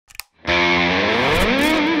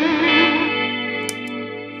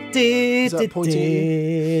Is that pointing at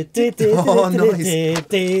you? Oh, nice.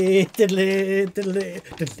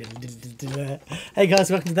 Hey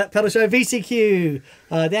guys, welcome to That Pedal Show VCQ.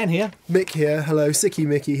 Dan here. Mick here. Hello, Sicky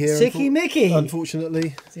Mickey here. Sicky Mickey.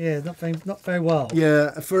 Unfortunately. Yeah, not very well.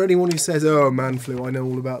 Yeah, for anyone who says, "Oh, man flu," I know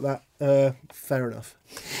all about that. Fair enough.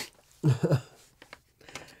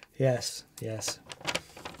 Yes.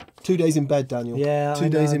 2 days in bed, Daniel. Yeah, 2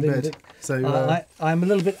 days in bed. So I'm a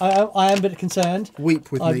little bit. I am a bit concerned.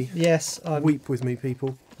 Weep with me. Yes. Weep with me,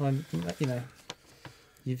 people. I'm.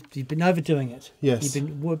 You've been overdoing it. Yes. You've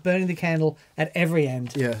been burning the candle at every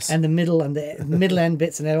end. Yes. And the middle end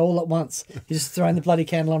bits, and they're all at once. You're just throwing the bloody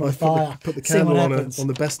candle on the fire. Put the candle on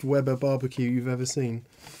the best Weber barbecue you've ever seen.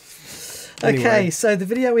 Anyway. Okay, so the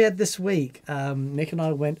video we had this week, Nick and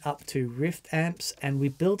I went up to Rift Amps and we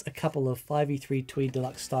built a couple of 5E3 Tweed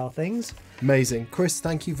Deluxe style things. Amazing. Chris,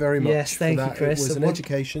 thank you very much. Yes, thank you, Chris. It was an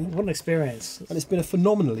education. What an experience. And it's been a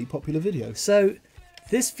phenomenally popular video. So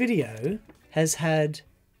this video has had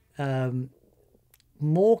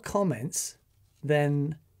more comments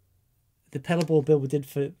than the pedalboard build we did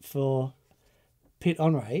for Pete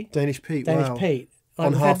Honore. Danish Pete, wow. Pete. Like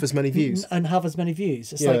on half as many views. On half as many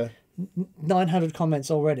views. It's like 900 comments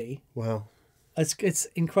already. Wow. It's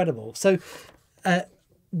incredible. So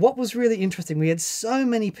what was really interesting, we had so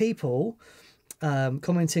many people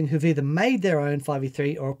commenting who've either made their own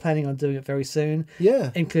 5E3 or are planning on doing it very soon.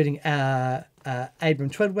 Yeah. Including Abram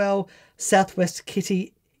Treadwell, Southwest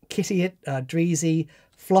Kitty, Dreezy,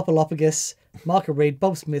 Flopalopagus, Marco Reed,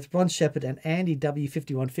 Bob Smith, Ron Shepherd, and Andy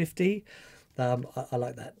W5150. I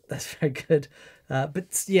like that. That's very good.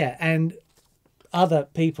 But yeah, and other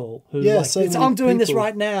people who I'm doing this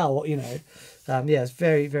right now, it's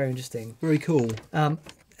very, very interesting. Very cool.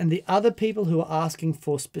 And the other people who are asking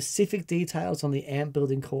for specific details on the amp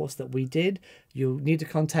building course that we did, you'll need to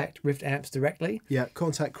contact Rift Amps directly. Yeah,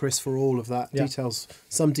 contact Chris for all of that. Yeah.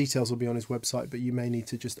 Some details will be on his website, but you may need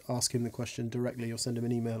to just ask him the question directly or send him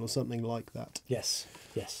an email or something like that. Yes.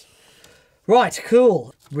 Right,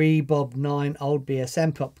 cool. Rebob 9, Old Beer,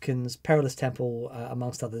 Sam Popkins, Perilous Temple,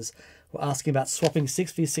 amongst others, were asking about swapping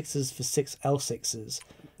 6V6s for 6L6s.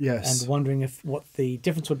 Yes. And wondering what the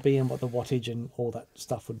difference would be and what the wattage and all that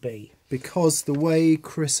stuff would be. Because the way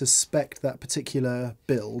Chris has spec'd that particular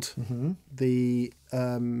build, the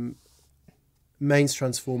mains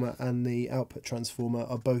transformer and the output transformer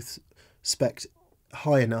are both spec'd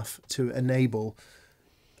high enough to enable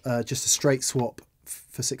just a straight swap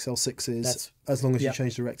for 6L6s as long as you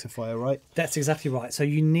change the rectifier, right? That's exactly right. So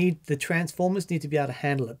the transformers need to be able to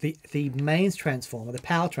handle it. The mains transformer, the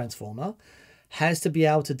power transformer, has to be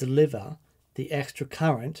able to deliver the extra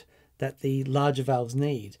current that the larger valves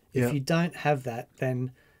need. If you don't have that,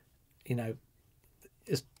 then the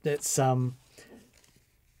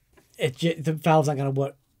valves aren't going to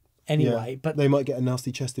work anyway. But they might get a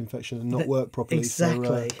nasty chest infection and not work properly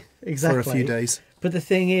exactly for a few days. But the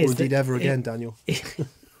thing is, or indeed ever again, Daniel.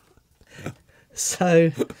 So,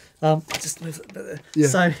 so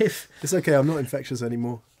if it's okay, I'm not infectious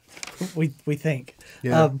anymore. We think.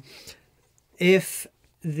 Yeah. If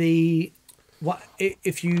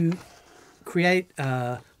you create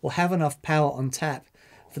or have enough power on tap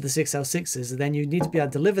for the 6L6s, then you need to be able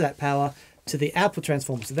to deliver that power to the output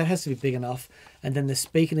transformer. So that has to be big enough, and then the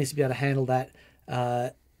speaker needs to be able to handle that,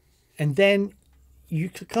 and then you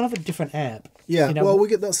kind of a different amp. Yeah.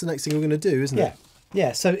 That's the next thing we're going to do, isn't it?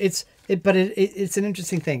 Yeah. So it's an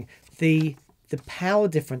interesting thing. The power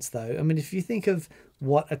difference, though. I mean, if you think of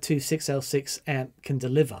what a 6L6 amp can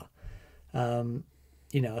deliver.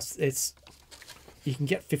 It's you can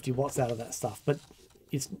get 50 watts out of that stuff, but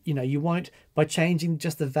it's you won't, by changing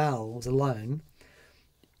just the valves alone,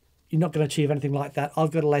 you're not going to achieve anything like that.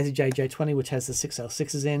 I've got a Lazy JJ20 which has the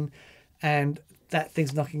 6L6s in, and that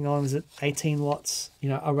thing's knocking on, is it 18 watts,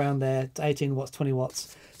 around there, 18 watts, 20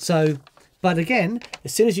 watts. So, but again,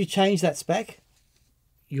 as soon as you change that spec,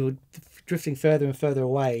 you're drifting further and further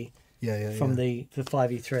away from the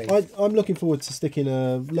 5E3. I'm looking forward to sticking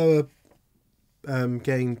a lower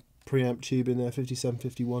gain preamp tube in there,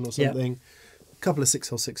 5751 or something, a couple of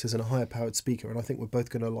 6L6s and a higher powered speaker, and I think we're both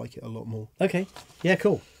going to like it a lot more. Okay, yeah,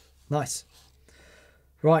 cool, nice.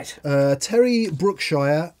 Right. Terry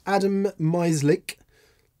Brookshire, Adam Meislick,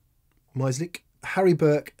 Harry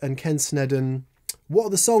Burke and Ken Snedden. What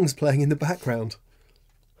are the songs playing in the background?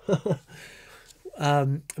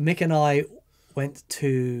 Mick and I went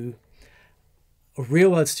to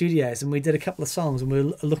Real World Studios and we did a couple of songs, and we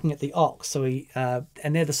were looking at the aux. So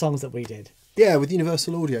and they're the songs that we did. Yeah, with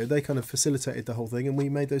Universal Audio, they kind of facilitated the whole thing, and we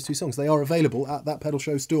made those two songs. They are available at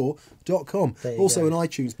thatpedalshowstore.com. Also on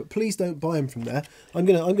iTunes, but please don't buy them from there. I'm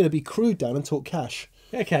gonna be crude down and talk cash.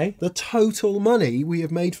 Okay. The total money we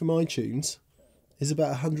have made from iTunes is about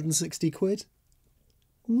 160 quid.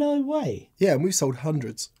 No way. Yeah, and we've sold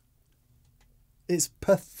hundreds. It's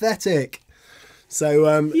pathetic.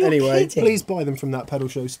 So You're anyway, kidding. please buy them from that pedal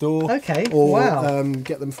show store. Okay, Or wow.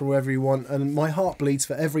 get them from wherever you want. And my heart bleeds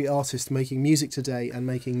for every artist making music today and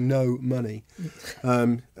making no money.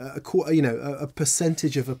 A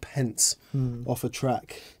percentage of a pence off a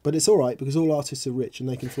track. But it's all right because all artists are rich and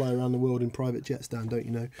they can fly around the world in private jets, Dan, don't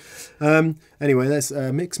you know? Anyway, there's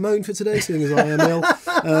Mix Moan for today, seeing as I am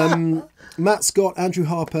ill. Matt Scott, Andrew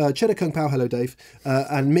Harper, Cheddar Kung Pao, hello Dave,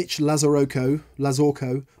 and Mitch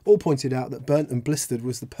Lazorco all pointed out that Burnt and Blistered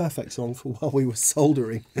was the perfect song for while we were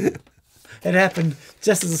soldering. It happened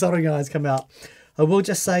just as the soldering irons come out. I will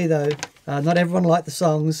just say, though, not everyone liked the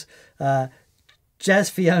songs. Jazz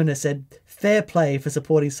Fiona said, fair play for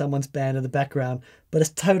supporting someone's band in the background, but it's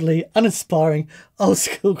totally uninspiring, old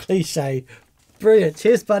school cliche. Brilliant.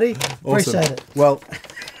 Cheers, buddy. Awesome. Appreciate it. Well,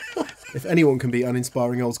 if anyone can be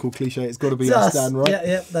uninspiring old school cliche, it's got to be us, Dan, right?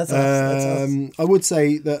 Yeah, that's us. I would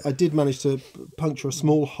say that I did manage to puncture a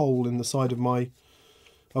small hole in the side of my...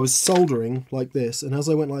 I was soldering like this, and as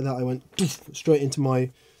I went like that, I went straight into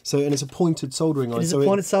my... and it's a pointed soldering iron. It is a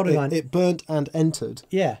pointed soldering iron. It burnt and entered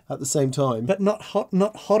at the same time. But not hot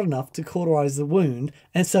enough to cauterize the wound,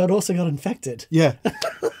 and so it also got infected. Yeah.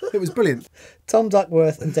 It was brilliant. Tom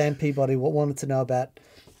Duckworth and Dan Peabody wanted to know about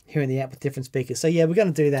hearing the amp with different speakers. So yeah, we're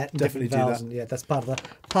going to do that. In Definitely different valves, do that. And, yeah, that's part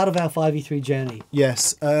of our 5e3 journey.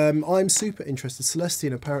 Yes. I'm super interested.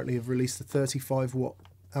 Celestian apparently have released a 35 watt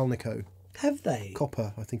Alnico. Have they?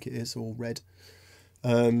 Copper, I think it is, or red.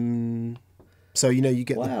 So you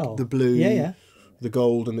get the blue, the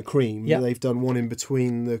gold, and the cream. Yep. They've done one in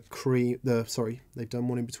between the cream. They've done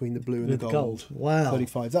one in between the blue and the gold. Wow.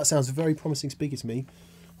 35. That sounds a very promising speaker to me.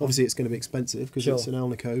 Obviously, it's going to be expensive because Sure. it's an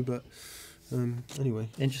Alnico, but anyway.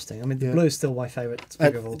 Interesting. I mean, the blue is still my favourite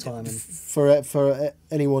speaker of all time. And For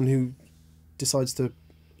anyone who decides to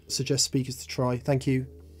suggest speakers to try, thank you.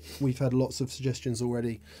 We've had lots of suggestions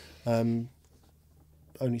already.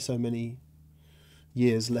 Only so many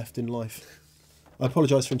years left in life. I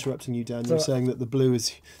apologise for interrupting you, Dan. You're saying that the blue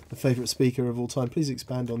is the favourite speaker of all time. Please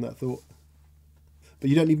expand on that thought. But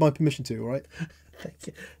you don't need my permission to, all right?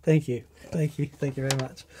 Thank you very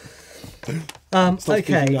much. Stop Okay.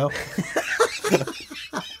 speaking now.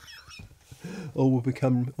 all will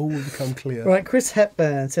become clear. Right, Chris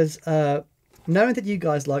Hepburn says, knowing that you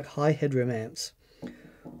guys like high headroom amps,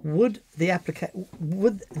 would there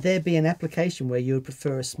be an application where you would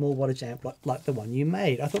prefer a small wattage amp like the one you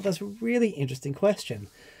made? I thought that's a really interesting question.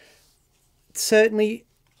 Certainly,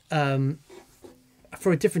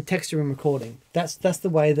 for a different texture in recording, that's the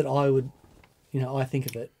way that I would, I think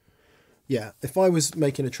of it. Yeah, if I was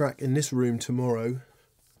making a track in this room tomorrow,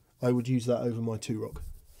 I would use that over my 2-rock.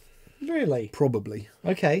 Really? Probably.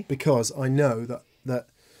 Okay. Because I know that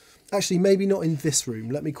actually maybe not in this room.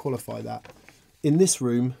 Let me qualify that. In this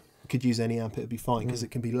room, you could use any amp; it'd be fine because it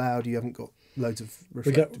can be loud. You haven't got loads of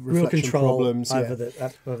We've got real reflection control problems over the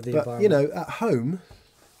but environment. at home,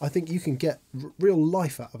 I think you can get real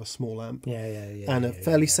life out of a small amp. And a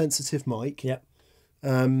fairly sensitive mic. Yep.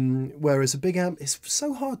 Whereas a big amp, it's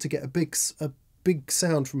so hard to get a big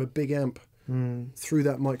sound from a big amp through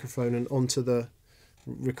that microphone and onto the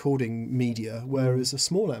recording media. Whereas a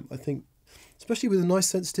small amp, I think, especially with a nice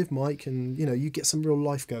sensitive mic, and you get some real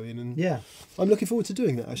life going. And I'm looking forward to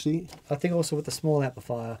doing that actually. I think also with the small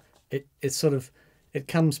amplifier, it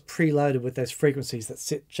comes preloaded with those frequencies that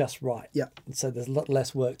sit just right. Yeah. And so there's a lot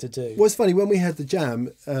less work to do. Well, it's funny when we had the jam,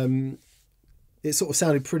 it sort of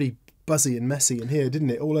sounded pretty buzzy and messy in here, didn't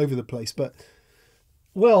it? All over the place, but.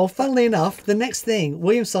 Well, funnily enough, the next thing,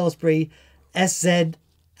 William Salisbury, SZ,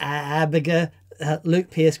 Abiga, Luke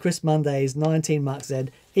Pierce, Chris Mondays, 19 Mark Z,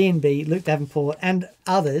 Ian B, Luke Davenport, and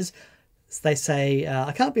others, they say,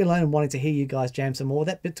 I can't be alone in wanting to hear you guys jam some more.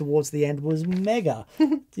 That bit towards the end was mega,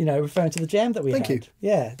 referring to the jam that we had. Thank you.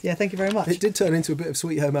 Yeah, thank you very much. It did turn into a bit of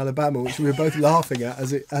Sweet Home Alabama, which we were both laughing at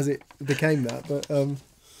as it became that. But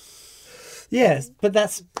yes, but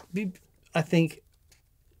that's, I think,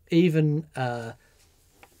 even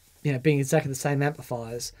being exactly the same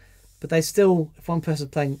amplifiers, but they still, if one person's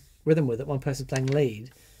playing rhythm with it, one person's playing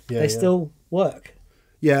lead, they still work.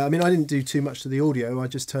 Yeah, I mean, I didn't do too much to the audio. I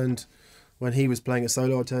just turned, when he was playing a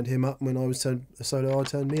solo, I turned him up, and when I was turned a solo, I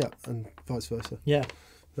turned me up, and vice versa. Yeah,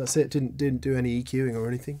 that's it. Didn't do any EQing or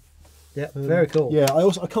anything. Yeah, very cool. Yeah,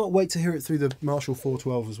 I can't wait to hear it through the Marshall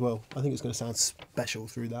 412 as well. I think it's going to sound special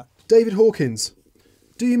through that. David Hawkins,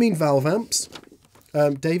 do you mean valve amps?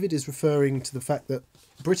 David is referring to the fact that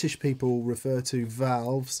British people refer to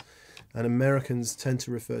valves and Americans tend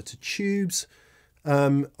to refer to tubes.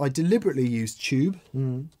 I deliberately used tube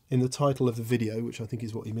in the title of the video, which I think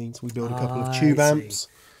is what he means. We build a couple of tube amps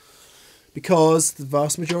because the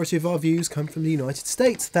vast majority of our views come from the United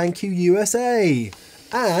States. Thank you, USA.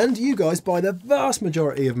 And you guys buy the vast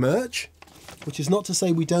majority of merch, which is not to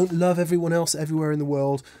say we don't love everyone else everywhere in the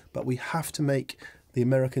world, but we have to make the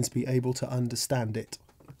Americans be able to understand it.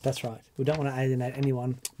 That's right. We don't want to alienate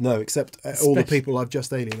anyone. No, except all the people I've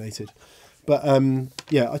just alienated. But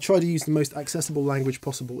yeah, I try to use the most accessible language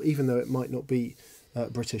possible, even though it might not be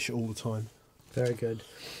British all the time. Very good.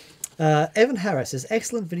 Evan Harris says,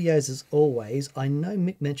 excellent videos as always. I know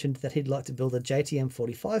Mick mentioned that he'd like to build a JTM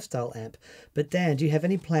 45 style amp, but Dan, do you have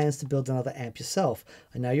any plans to build another amp yourself?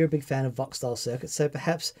 I know you're a big fan of Vox style circuits, so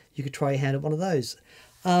perhaps you could try your hand at one of those.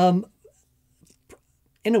 In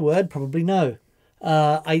a word, probably no.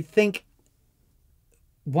 I think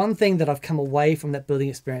one thing that I've come away from that building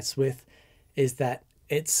experience with is that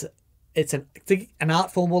it's an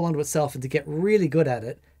art form all unto itself, and to get really good at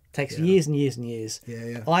it takes years and years and years.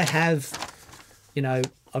 I have,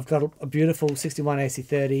 I've got a beautiful 61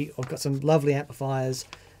 AC30. I've got some lovely amplifiers,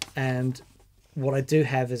 and what I do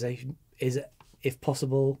have is if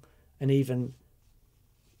possible, an even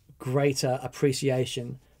greater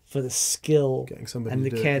appreciation for the skill and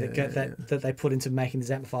the care that they put into making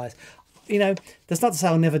these amplifiers. That's not to say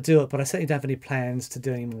I'll never do it, but I certainly don't have any plans to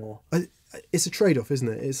do any more. It's a trade-off, isn't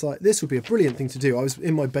it? It's like, this would be a brilliant thing to do. I was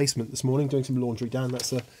in my basement this morning doing some laundry. Dan, that's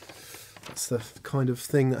the kind of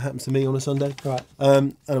thing that happens to me on a Sunday. Right.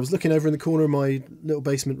 And I was looking over in the corner of my little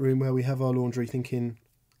basement room where we have our laundry, thinking,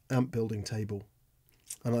 amp building table.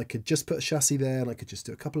 And I could just put a chassis there, and I could just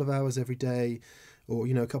do a couple of hours every day, or,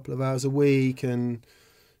 a couple of hours a week, and,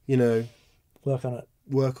 work on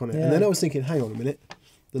it. Yeah. And then I was thinking, hang on a minute.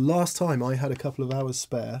 The last time I had a couple of hours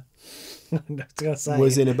spare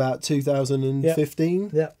was in about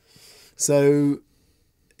 2015. Yeah. So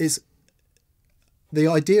it's the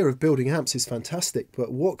idea of building amps is fantastic,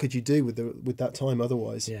 but what could you do with that time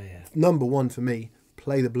otherwise? Yeah. Number one for me,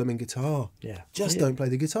 play the blooming guitar. Yeah. Don't play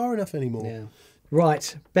the guitar enough anymore. Yeah.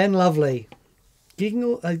 Right. Ben Lovely. Given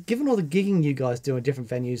all the gigging you guys do in different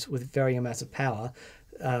venues with varying amounts of power,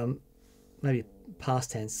 maybe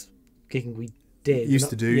past tense, gigging we did. Used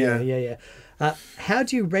to do, yeah. How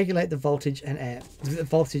do you regulate the voltage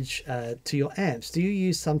to your amps? Do you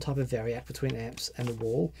use some type of variac between amps and the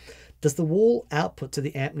wall? Does the wall output to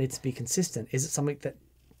the amp need to be consistent? Is it something that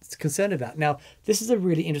it's concerned about? Now, this is a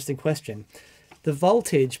really interesting question. The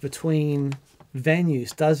voltage between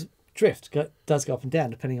venues does drift, does go up and down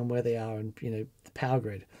depending on where they are and the power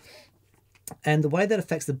grid. And the way that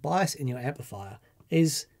affects the bias in your amplifier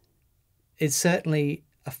is certainly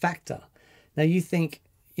a factor. Now you think,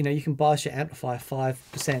 you can bias your amplifier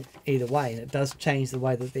 5% either way, and it does change the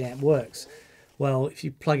way that the amp works. Well, if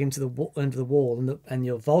you plug into the wall and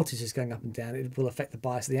your voltage is going up and down, it will affect the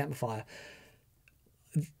bias of the amplifier.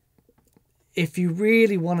 If you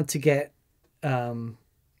really wanted to get,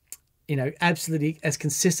 absolutely as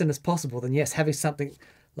consistent as possible, then yes, having something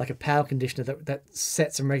like a power conditioner that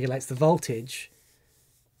sets and regulates the voltage,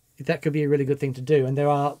 that could be a really good thing to do. And there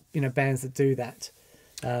are, bands that do that.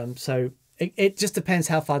 So it just depends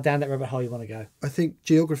how far down that rabbit hole you want to go. I think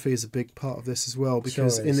geography is a big part of this as well,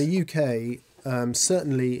 because in the UK,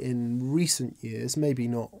 certainly in recent years, maybe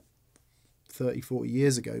not 30, 40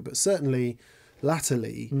 years ago, but certainly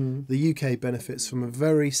latterly, the UK benefits from a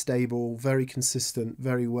very stable, very consistent,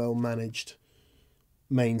 very well managed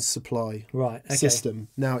mains supply system.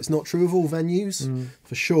 Now, it's not true of all venues.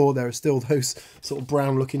 For sure, there are still those sort of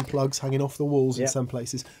brown looking plugs hanging off the walls in some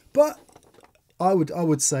places. But I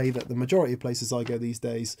would say that the majority of places I go these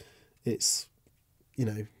days, it's,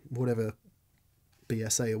 whatever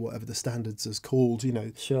BSA or whatever the standards is called,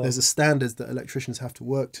 there's a standards that electricians have to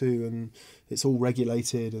work to, and it's all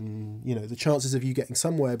regulated, and, the chances of you getting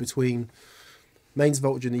somewhere between mains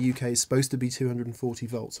voltage in the UK is supposed to be 240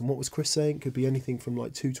 volts. And what was Chris saying? It could be anything from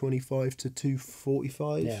like 225 to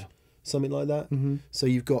 245, something like that. So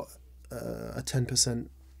you've got a 10%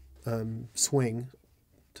 swing,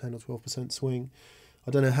 10 or 12% swing.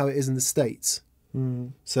 I don't know how it is in the States.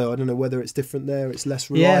 So I don't know whether it's different there, it's less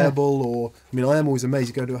reliable, or I am always amazed.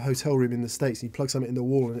 You go to a hotel room in the States and you plug something in the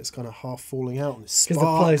wall and it's kind of half falling out and it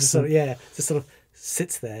sparks. Just sort of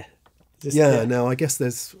sits there. No, I guess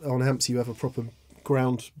there's on amps you have a proper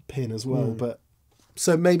ground pin as well, but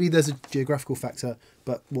so maybe there's a geographical factor.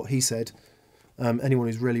 But what he said, anyone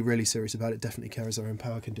who's really, really serious about it definitely carries their own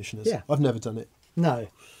power conditioners. I've never done it. No,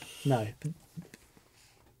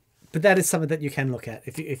 but that is something that you can look at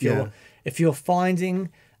if you're finding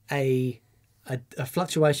a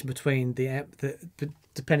fluctuation between the amp,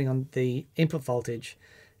 depending on the input voltage,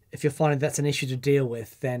 if you're finding that's an issue to deal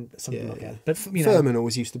with, then something to look at. But Furman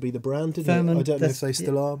always used to be the brand, didn't Furman, it? I don't know if they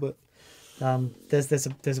still are, but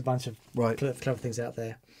there's a bunch of right. clever things out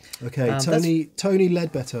there. Okay, Tony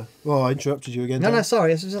Ledbetter. Oh, I interrupted you again. No,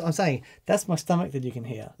 sorry. I'm saying that's my stomach that you can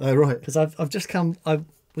hear. Oh, right. Because I've just come. I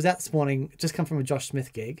was out this morning. Just come from a Josh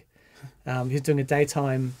Smith gig. He was doing a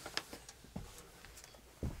daytime.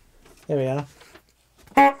 There we are.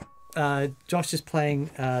 Josh is playing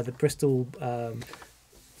the Bristol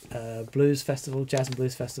Blues Festival, Jazz and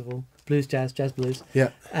Blues Festival, blues, jazz blues. Yeah.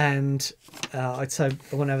 And so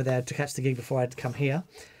I went over there to catch the gig before I had to come here,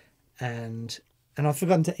 and I've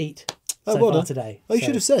forgotten to eat so far today. Oh, you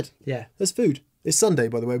should have said. Yeah. There's food. It's Sunday,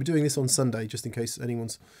 by the way. We're doing this on Sunday, just in case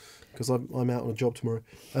anyone's, because I'm out on a job tomorrow.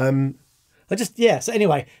 So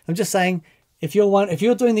anyway, I'm just saying, if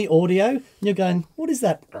you're doing the audio and you're going, what is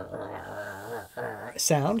that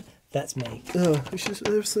sound? That's me. There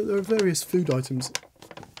are various food items.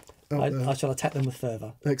 I shall attack them with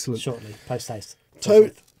fervour. Excellent. Shortly, post haste.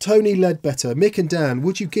 Tony Ledbetter, Mick and Dan,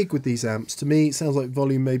 would you gig with these amps? To me, it sounds like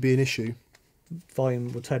volume may be an issue.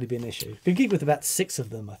 Volume will totally be an issue. We gig with about 6 of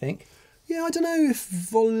them, I think. Yeah, I don't know if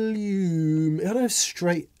volume. I don't know if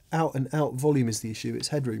straight out and out volume is the issue. It's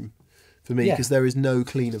headroom for me because there is no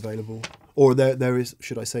clean available, or there is.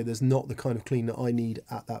 Should I say there's not the kind of clean that I need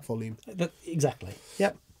at that volume. Exactly.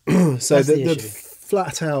 Yep. So the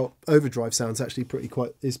flat out overdrive sound's actually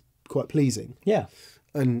quite pleasing. Yeah.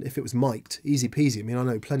 And if it was mic'd, easy peasy. I mean, I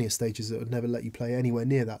know plenty of stages that would never let you play anywhere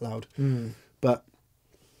near that loud, but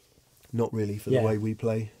not really for the way we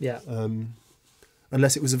play. Yeah.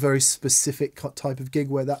 Unless it was a very specific type of gig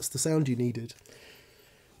where that's the sound you needed.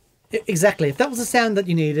 Exactly. If that was the sound that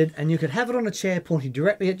you needed, and you could have it on a chair pointing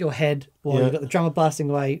directly at your head, or you've got the drummer blasting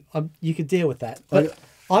away, you could deal with that. But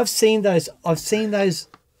I've seen those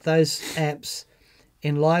amps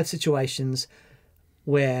in live situations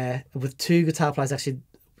where with 2 guitar players, actually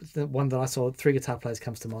the one that I saw, 3 guitar players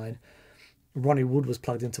comes to mind. Ronnie Wood was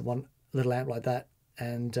plugged into one little amp like that,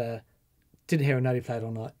 and didn't hear a note he played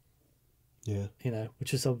all night. Yeah.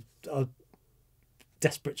 Which is a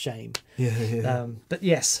desperate shame. Yeah. But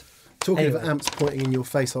yes. Talking of amps pointing in your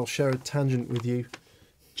face, I'll share a tangent with you.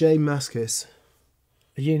 Jay Maskis.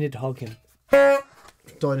 You need to hog him.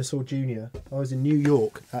 Dinosaur Jr. I was in New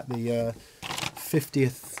York at the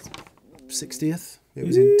 50th, 60th. It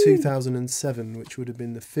was in 2007, which would have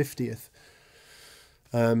been the 50th.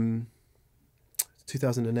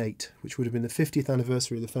 2008, which would have been the 50th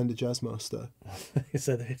anniversary of the Fender Jazzmaster.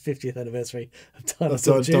 So the 50th anniversary of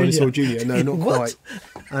Dinosaur Jr. Dinosaur Jr. No, not quite.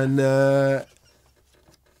 And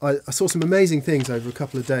I saw some amazing things over a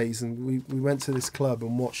couple of days, and we went to this club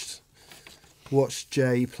and watched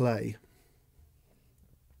Jay play.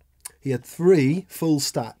 He had 3 full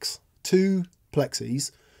stacks, 2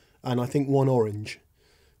 plexis, and I think 1 orange.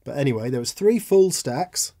 But anyway, there was 3 full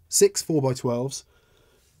stacks, 6 4x12s,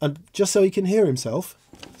 and just so he can hear himself,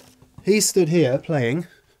 he stood here playing,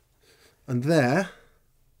 and there,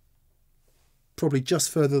 probably just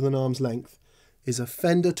further than arm's length, is a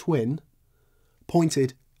Fender Twin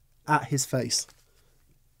pointed at his face.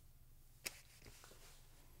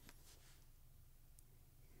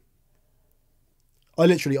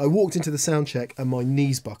 I walked into the sound check and my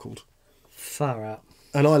knees buckled. Far out.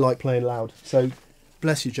 And I like playing loud. So,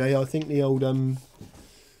 bless you, Jay. I think the old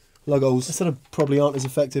Luggles probably aren't as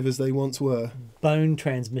effective as they once were. Bone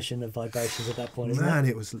transmission of vibrations at that point, isn't it? Man,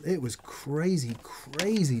 it was crazy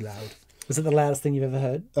loud. Was it the loudest thing you've ever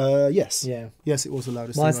heard? Yes. Yeah. Yes, it was the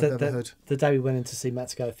loudest thing I've ever heard. The day we went in to see Matt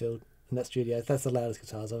Schofield in that studio, that's the loudest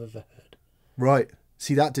guitars I've ever heard. Right.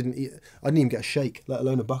 See, I didn't even get a shake, let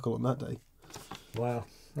alone a buckle on that day. Wow.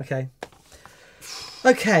 Okay.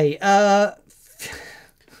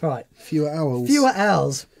 Right. Fewer owls.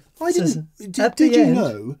 Did you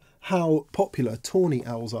know how popular tawny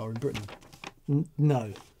owls are in Britain?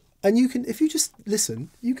 No. And you can, if you just listen,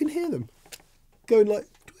 you can hear them going like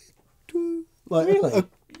really?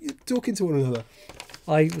 Talking to one another.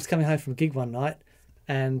 I was coming home from a gig one night,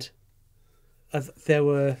 and there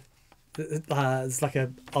were it's like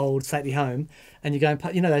a old stately home, and you go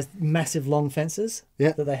and those massive long fences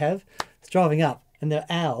that they have. It's driving up, and there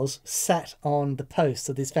are owls sat on the posts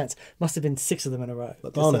of this fence. Must have been 6 of them in a row.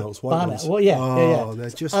 Like barn owls, white ones. Well, yeah. They're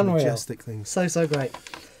just unreal. Majestic things. So great.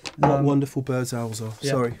 What wonderful birds owls are.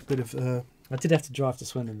 Yeah. Sorry, bit of. I did have to drive to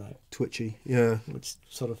Swindon though. Twitchy, yeah. Which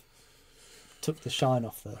sort of took the shine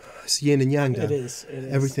off the. It's yin and yang, Dan. It is.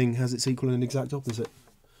 Everything has its equal and exact opposite.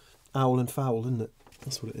 Owl and fowl, isn't it?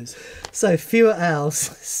 That's what it is. So Fewer Owls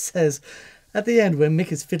says, at the end when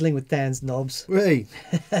Mick is fiddling with Dan's knobs, Hey,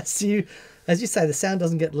 as you as you say, the sound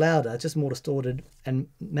doesn't get louder, just more distorted and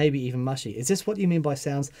maybe even mushy. Is this what you mean by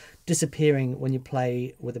sounds disappearing when you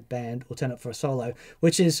play with a band or turn up for a solo?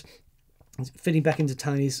 Which is fitting back into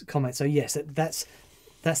Tony's comment. So yes, that's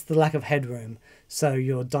the lack of headroom. So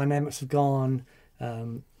your dynamics have gone.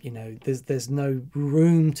 There's no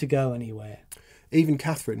room to go anywhere. Even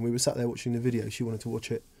Catherine, we were sat there watching the video. She wanted to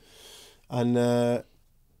watch it, and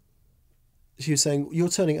she was saying, "You're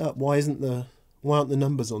turning it up. Why aren't the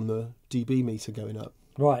numbers on the dB meter going up?"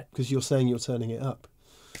 Right. Because you're saying you're turning it up.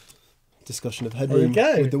 Discussion of headroom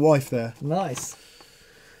with the wife there. Nice.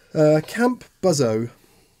 Camp Buzzo.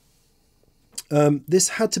 This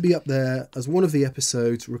had to be up there as one of the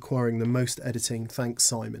episodes requiring the most editing. Thanks,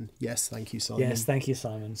 Simon. Yes, thank you, Simon. Yes, thank you,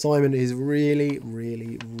 Simon. Simon is really,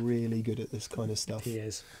 really, really good at this kind of stuff. He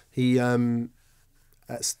is.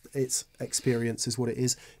 Its experience is what it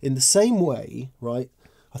is. In the same way, right?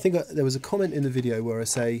 I think there was a comment in the video where I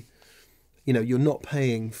say, you're not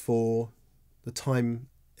paying for the time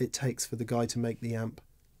it takes for the guy to make the amp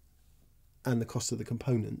and the cost of the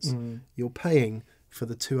components. You're paying for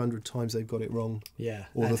the 200 times they've got it wrong. Yeah.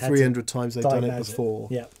 Or the 300 times they've done it before.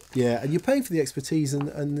 Yeah. Yeah, and you're paying for the expertise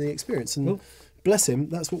and the experience. And bless him,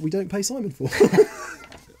 that's what we don't pay Simon for.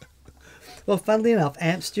 Well, funnily enough,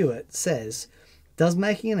 Amp Stewart says, does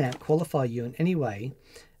making an amp qualify you in any way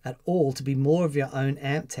at all to be more of your own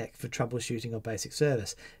amp tech for troubleshooting or basic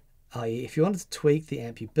service? I.e., if you wanted to tweak the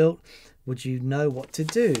amp you built, would you know what to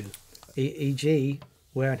do? E.g.,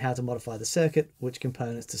 where and how to modify the circuit, which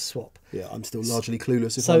components to swap. Yeah, I'm still largely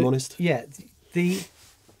clueless, if I'm honest. Yeah,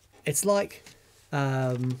 it's like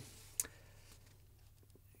getting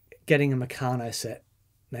a Meccano set,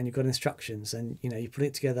 and you've got instructions, and you put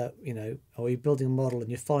it together, or you're building a model, and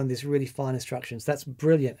you're following these really fine instructions. That's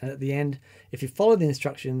brilliant. And at the end, if you follow the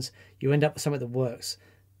instructions, you end up with something that works.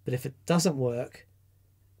 But if it doesn't work,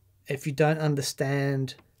 if you don't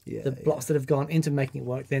understand the blocks that have gone into making it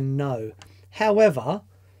work, then no. However,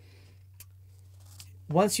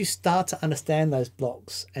 once you start to understand those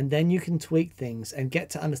blocks, and then you can tweak things and get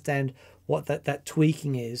to understand what that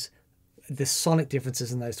tweaking is, the sonic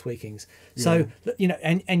differences in those tweakings. So,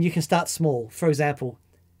 and you can start small. For example,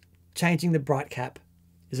 changing the bright cap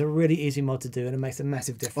is a really easy mod to do, and it makes a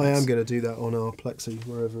massive difference. I am going to do that on our Plexi,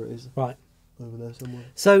 wherever it is. Right. Over there somewhere.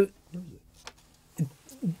 So,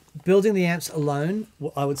 building the amps alone,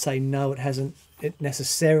 I would say no, it hasn't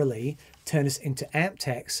necessarily turned us into amp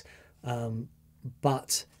techs,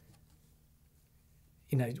 but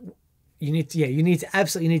you need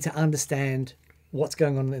to understand what's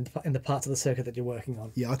going on in the parts of the circuit that you're working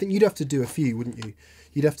on. Yeah, I think you'd have to do a few, wouldn't you?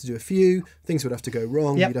 You'd have to do a few, things would have to go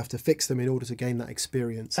wrong, Yep. You'd have to fix them in order to gain that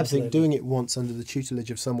experience. Absolutely. I think doing it once under the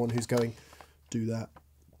tutelage of someone who's going, do that,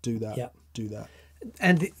 do that, Yep. do that.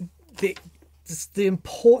 And the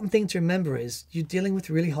important thing to remember is you're dealing with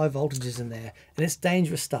really high voltages in there, and it's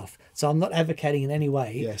dangerous stuff. So I'm not advocating in any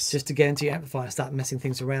way just to get into your amplifier and start messing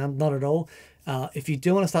things around. Not at all. If you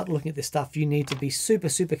do want to start looking at this stuff, you need to be super,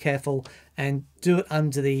 super careful and do it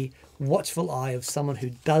under the watchful eye of someone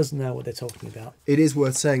who does know what they're talking about. It is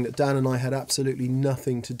worth saying that Dan and I had absolutely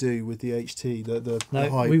nothing to do with the HT, the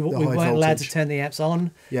high we weren't weren't allowed voltage. to turn the amps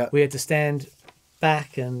on. Yeah. We had to stand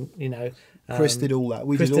back and, Chris did all that.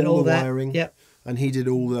 We Chris did all the that. wiring. Yep. And he did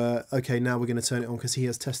all the, okay, now we're going to turn it on because he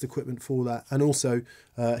has test equipment for that. And also,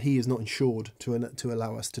 he is not insured to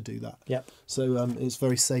allow us to do that. Yep. So it's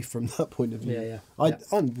very safe from that point of view. Yeah. I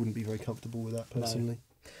wouldn't be very comfortable with that personally.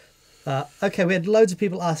 No. Okay, we had loads of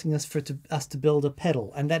people asking us us to build a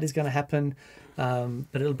pedal, and that is going to happen,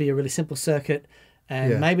 but it'll be a really simple circuit.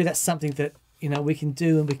 And maybe that's something that we can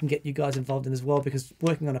do, and we can get you guys involved in as well, because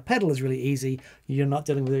working on a pedal is really easy. You're not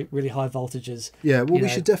dealing with really high voltages. Yeah, well, we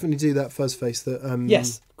should definitely do that fuzz face that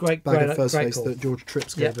yes, great fuzz face call. that George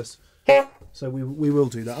Trips gave us. So we will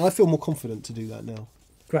do that. I feel more confident to do that now.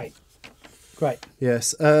 Great.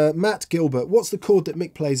 Yes, Matt Gilbert. What's the chord that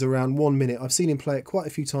Mick plays around 1 minute? I've seen him play it quite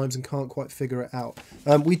a few times and can't quite figure it out.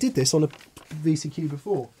 We did this on a VCQ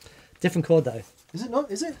before. Different chord though. Is it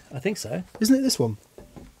not? Is it? I think so. Isn't it this one?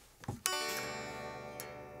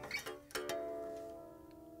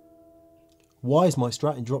 Why is my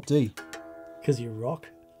Strat in drop D? Because you rock.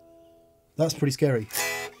 That's pretty scary.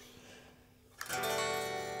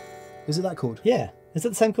 Is it that chord? Yeah. Is that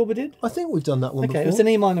the same chord we did? I think we've done that one before. Okay, it's an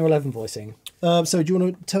E minor 11 voicing. So do you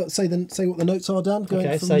want to say what the notes are, Dan?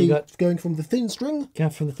 Going from the thin string?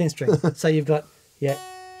 Going from the thin string. So you've got your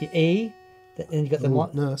E, then you've got the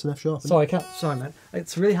one. No, that's an F sharp. Sorry, Sorry, man.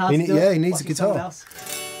 It's really hard to do. Yeah, he needs a guitar.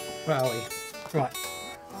 Where are we? Right.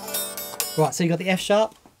 So you got the F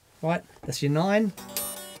sharp, right? That's your 9.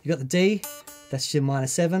 You got the D. That's your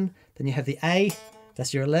 -7. Then you have the A.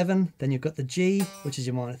 That's your 11. Then you've got the G, which is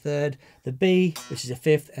your minor third, the B, which is your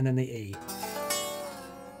fifth, and then the E.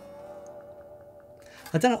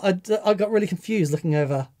 I don't know. I got really confused looking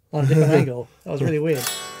over on a different angle. That was really weird.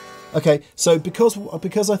 Okay, so because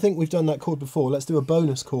I think we've done that chord before, let's do a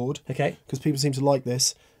bonus chord. Okay. Because people seem to like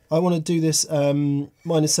this. I want to do this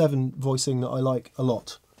minor 7 voicing that I like a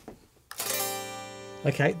lot.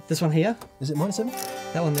 Okay, this one here. Is it minor 7?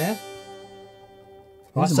 That one there.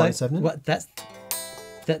 Right, so minor 7.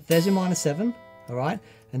 There's your minor 7, all right?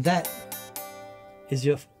 And that is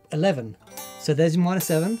your 11. So there's your minor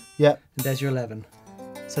 7. Yeah. And there's your 11.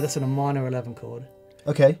 So that's on a minor 11 chord.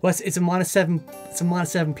 Okay. Well, it's a minor 7. It's a minor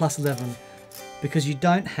 7 plus 11 because you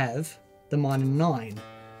don't have the minor 9.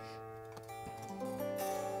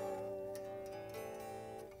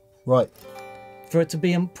 Right. For it to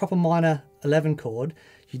be a proper minor 11 chord,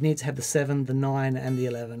 you need to have the 7, the 9, and the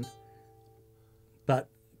 11. But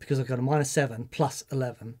because I've got a minor 7 plus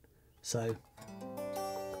 11, so.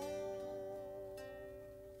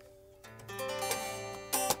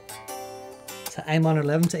 So A minor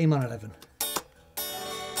 11 to E minor 11.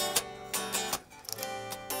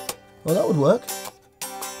 Well, that would work.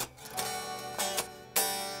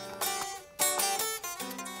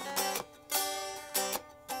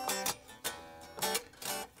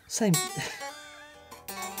 Same.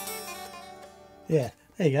 Yeah,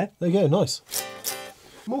 there you go. There you go, nice.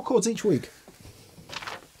 More chords each week.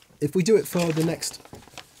 If we do it for the next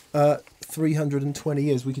 320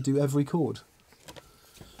 years, we could do every chord.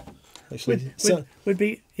 Actually, would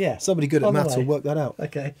be, yeah. Somebody good at maths will work that out.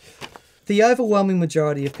 Okay. The overwhelming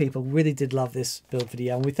majority of people really did love this build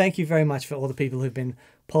video, and we thank you very much for all the people who've been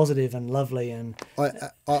positive and lovely. And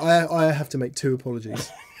I have to make 2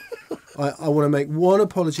 apologies. I want to make one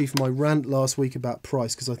apology for my rant last week about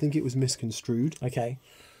price, because I think it was misconstrued. Okay.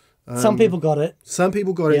 Some people got it. Some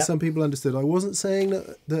people got it. Some people understood. I wasn't saying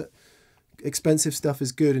that expensive stuff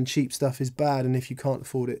is good and cheap stuff is bad, and if you can't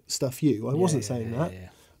afford it, stuff you. I wasn't saying that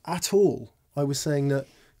at all. I was saying that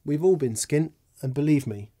we've all been skint, and believe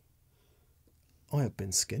me, I have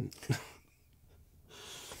been skint.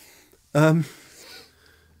 But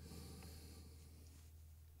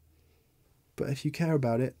if you care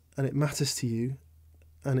about it and it matters to you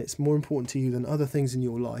and it's more important to you than other things in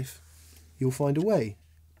your life, you'll find a way.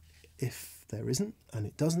 If there isn't and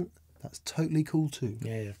it doesn't, that's totally cool too.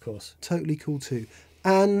 Yeah, of course. Totally cool too.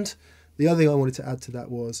 And the other thing I wanted to add to that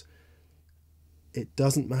was, it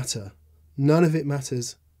doesn't matter. None of it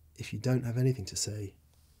matters if you don't have anything to say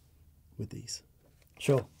with these.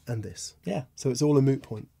 Sure. And this. Yeah. So it's all a moot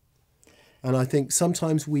point. And I think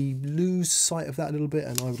sometimes we lose sight of that a little bit,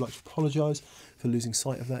 and I would like to apologise for losing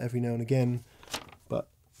sight of that every now and again. But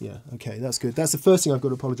yeah, okay, that's good. That's the first thing I've got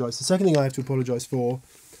to apologise. The second thing I have to apologise for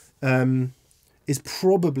is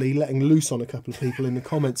probably letting loose on a couple of people in the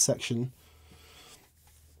comments section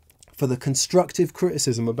for the constructive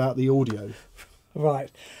criticism about the audio.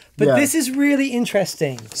 Right. But this is really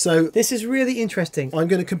interesting. So this is really interesting. I'm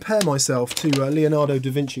going to compare myself to Leonardo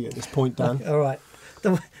da Vinci at this point, Dan. All right.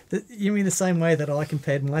 You mean the same way that I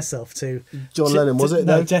compared myself to John Lennon, was it?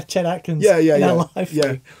 No, Chet Atkins. Yeah.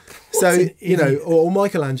 Yeah. So, you know, or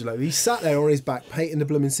Michelangelo, he sat there on his back painting the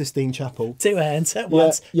blooming Sistine Chapel. 2 hands at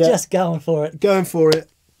once, just going for it. Going for it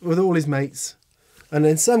with all his mates. And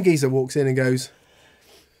then some geezer walks in and goes,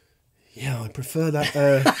 yeah, I prefer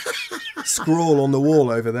that scrawl on the wall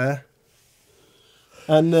over there.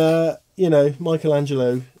 And, you know,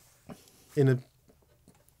 Michelangelo, in a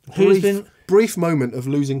brief moment of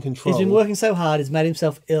losing control. He's been working so hard, he's made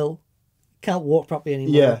himself ill, can't walk properly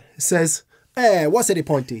anymore. Yeah, says, hey, what's it,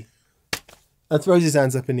 pointy? And throws his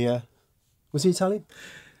hands up in the air. Was he Italian?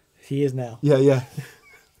 He is now. Yeah.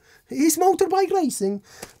 He's motorbike racing.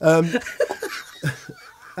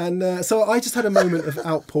 And so I just had a moment of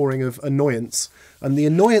outpouring of annoyance. And the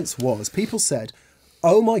annoyance was, people said,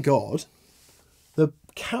 oh my God, the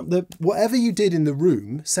whatever you did in the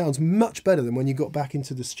room sounds much better than when you got back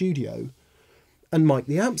into the studio and mic'd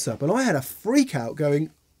the amps up. And I had a freak out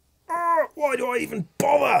going, why do I even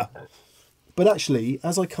bother? But actually,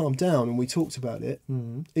 as I calmed down and we talked about it,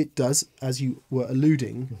 it does, as you were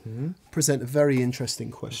alluding, present a very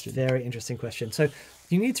interesting question. Very interesting question. So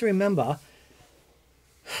you need to remember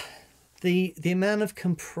the amount of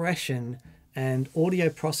compression and audio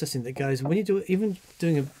processing that goes when you do, even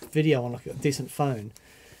doing a video on like a decent phone,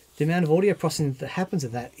 the amount of audio processing that happens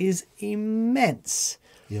in that is immense.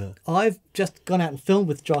 Yeah, I've just gone out and filmed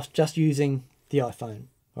with Josh just using the iPhone,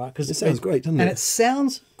 right? Because it sounds great, doesn't it? And it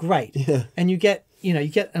sounds great. Yeah. And you get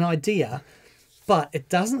an idea, but it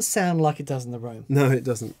doesn't sound like it does in the room. No, it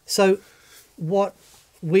doesn't. So what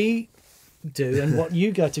we do and what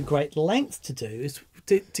you go to great lengths to do is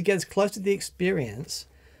to get as close to the experience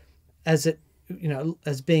as it,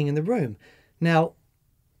 as being in the room. Now,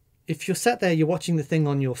 if you're sat there, you're watching the thing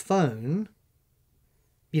on your phone,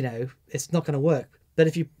 it's not going to work. But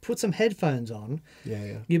if you put some headphones on,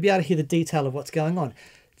 you'll be able to hear the detail of what's going on.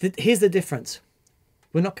 Here's the difference.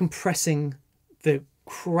 We're not compressing the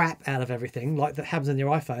crap out of everything like that happens on your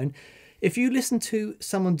iPhone. If you listen to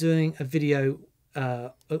someone doing a video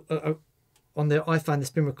on their iPhone that's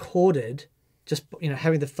been recorded, just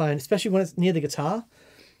having the phone, especially when it's near the guitar,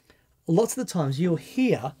 lots of the times you'll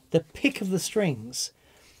hear the pick of the strings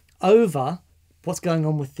over what's going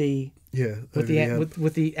on with the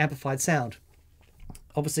with the amplified sound.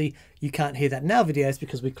 Obviously, you can't hear that in our videos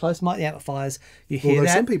because we close mic the amplifiers. You hear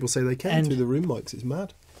that. Some people say they can through the room mics. It's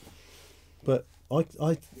mad. But I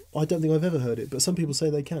don't think I've ever heard it. But some people say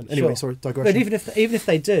they can. Anyway, sorry, digression. But even if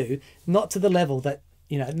they do, not to the level that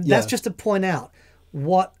that's just to point out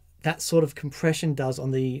what that sort of compression does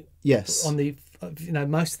on the most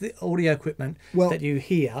of the audio equipment that you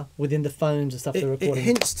hear within the phones and stuff they're recording.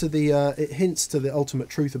 It hints to the ultimate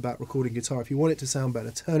truth about recording guitar. If you want it to sound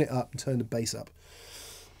better, turn it up and turn the bass up.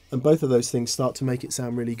 And both of those things start to make it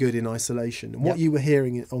sound really good in isolation. And what you were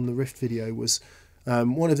hearing on the Rift video was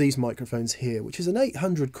one of these microphones here, which is an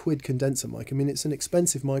 800 quid condenser mic. I mean, it's an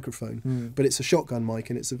expensive microphone, but it's a shotgun mic,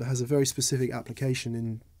 and it has a very specific application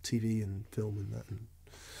in TV and film and that. And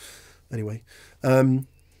anyway, and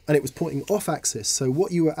it was pointing off axis. So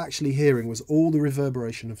what you were actually hearing was all the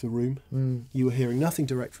reverberation of the room. You were hearing nothing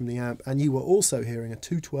direct from the amp, and you were also hearing a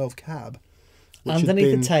 212 cab.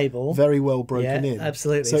 Underneath the table. Very well broken in.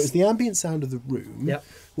 Absolutely. So it's the ambient sound of the room,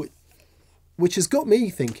 which has got me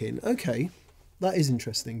thinking, okay, that is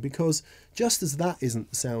interesting, because just as that isn't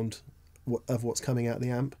the sound of what's coming out the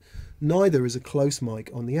amp, neither is a close mic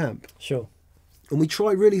on the amp. Sure. And we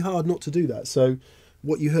try really hard not to do that. So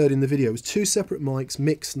what you heard in the video was two separate mics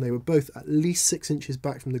mixed, and they were both at least 6 inches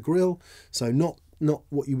back from the grill, so not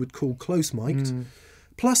what you would call close mic'd.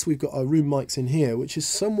 Plus we've got our room mics in here, which is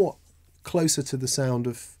somewhat closer to the sound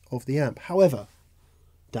of the amp. However,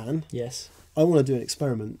 Dan, yes, I want to do an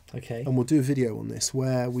experiment. Okay. And we'll do a video on this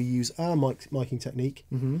where we use our miking technique.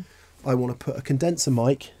 I want to put a condenser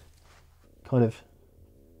mic kind of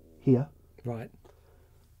here. Right.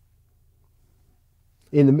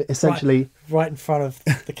 Essentially right in front of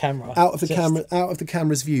the camera. out of the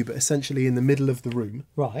camera's view, but essentially in the middle of the room.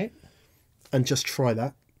 Right. And just try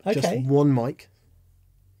that. Okay. Just one mic.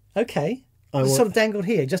 Okay. Sort of dangled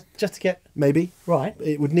here, just to get... Maybe. Right.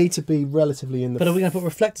 It would need to be relatively in the... But are we going to put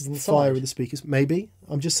reflectors on the side? Fire of the speakers. Maybe.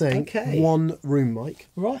 I'm just saying one room mic.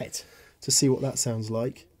 Right. To see what that sounds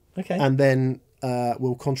like. Okay. And then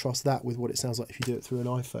we'll contrast that with what it sounds like if you do it through an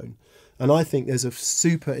iPhone. And I think there's a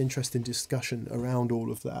super interesting discussion around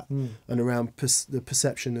all of that and around the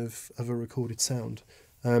perception of a recorded sound.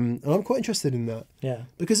 And I'm quite interested in that. Yeah.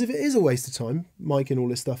 Because if it is a waste of time, miking all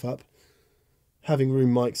this stuff up, having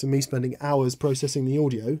room mics and me spending hours processing the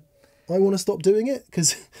audio, I want to stop doing it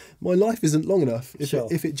because my life isn't long enough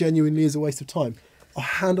if it genuinely is a waste of time.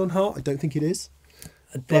 Hand on heart, I don't think it is.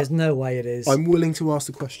 There's no way it is. I'm willing to ask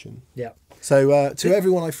the question. Yeah. So to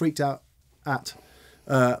everyone I freaked out at,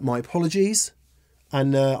 my apologies.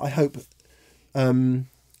 And I hope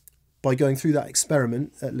by going through that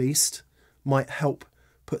experiment, at least, might help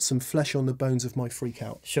put some flesh on the bones of my freak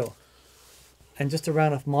out. Sure. And just to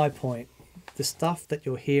round off my point, the stuff that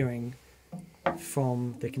you're hearing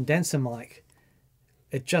from the condenser mic,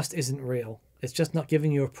 it just isn't real. It's just not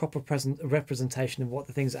giving you a proper representation of what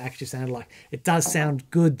the things actually sound like. It does sound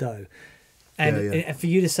good though. And for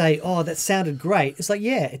you to say, oh, that sounded great, it's like,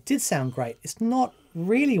 yeah, it did sound great. It's not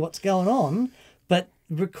really what's going on, but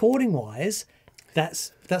recording wise,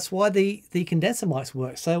 that's why the condenser mics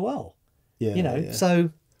work so well. Yeah.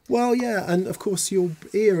 So... Well, yeah, and of course your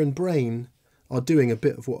ear and brain are doing a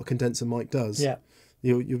bit of what a condenser mic does. Yeah.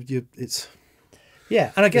 It's...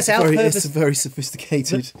 Yeah, and I guess our purpose... It's very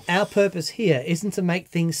sophisticated. Our purpose here isn't to make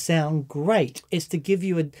things sound great. It's to give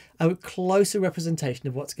you a closer representation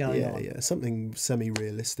of what's going on. Yeah, something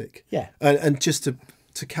semi-realistic. Yeah. And just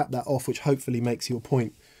to cap that off, which hopefully makes your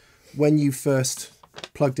point, when you first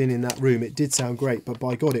plugged in that room, it did sound great, but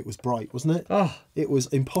by God, it was bright, wasn't it? Oh. It was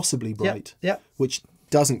impossibly bright. Yep. Which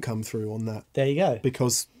doesn't come through on that. There you go.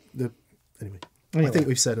 Because Anyway, I think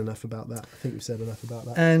we've said enough about that.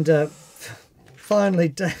 And finally,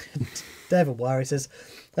 David Wire says,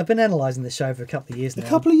 I've been analysing the show for a couple of years now. A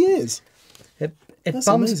couple of years?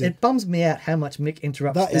 It bums me out how much Mick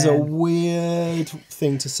interrupts That is a weird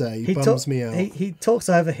thing to say. Bums me out. He talks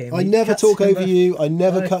over him. I never talk over you. I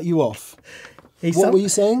never cut you off. What were you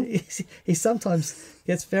saying? He sometimes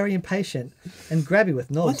gets very impatient and grabby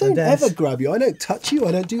with I knobs. don't and Dan's- ever grab you. I don't touch you.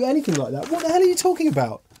 I don't do anything like that. What the hell are you talking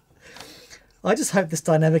about? I just hope this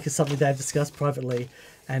dynamic is something they've discussed privately,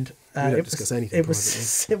 and We don't discuss anything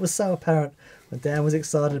It was so apparent when Dan was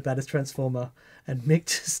excited about his Transformer, and Mick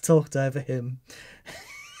just talked over him.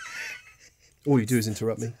 All you do is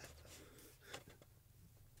interrupt me.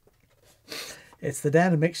 It's the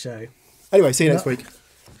Dan and Mick show. Anyway, see you next week.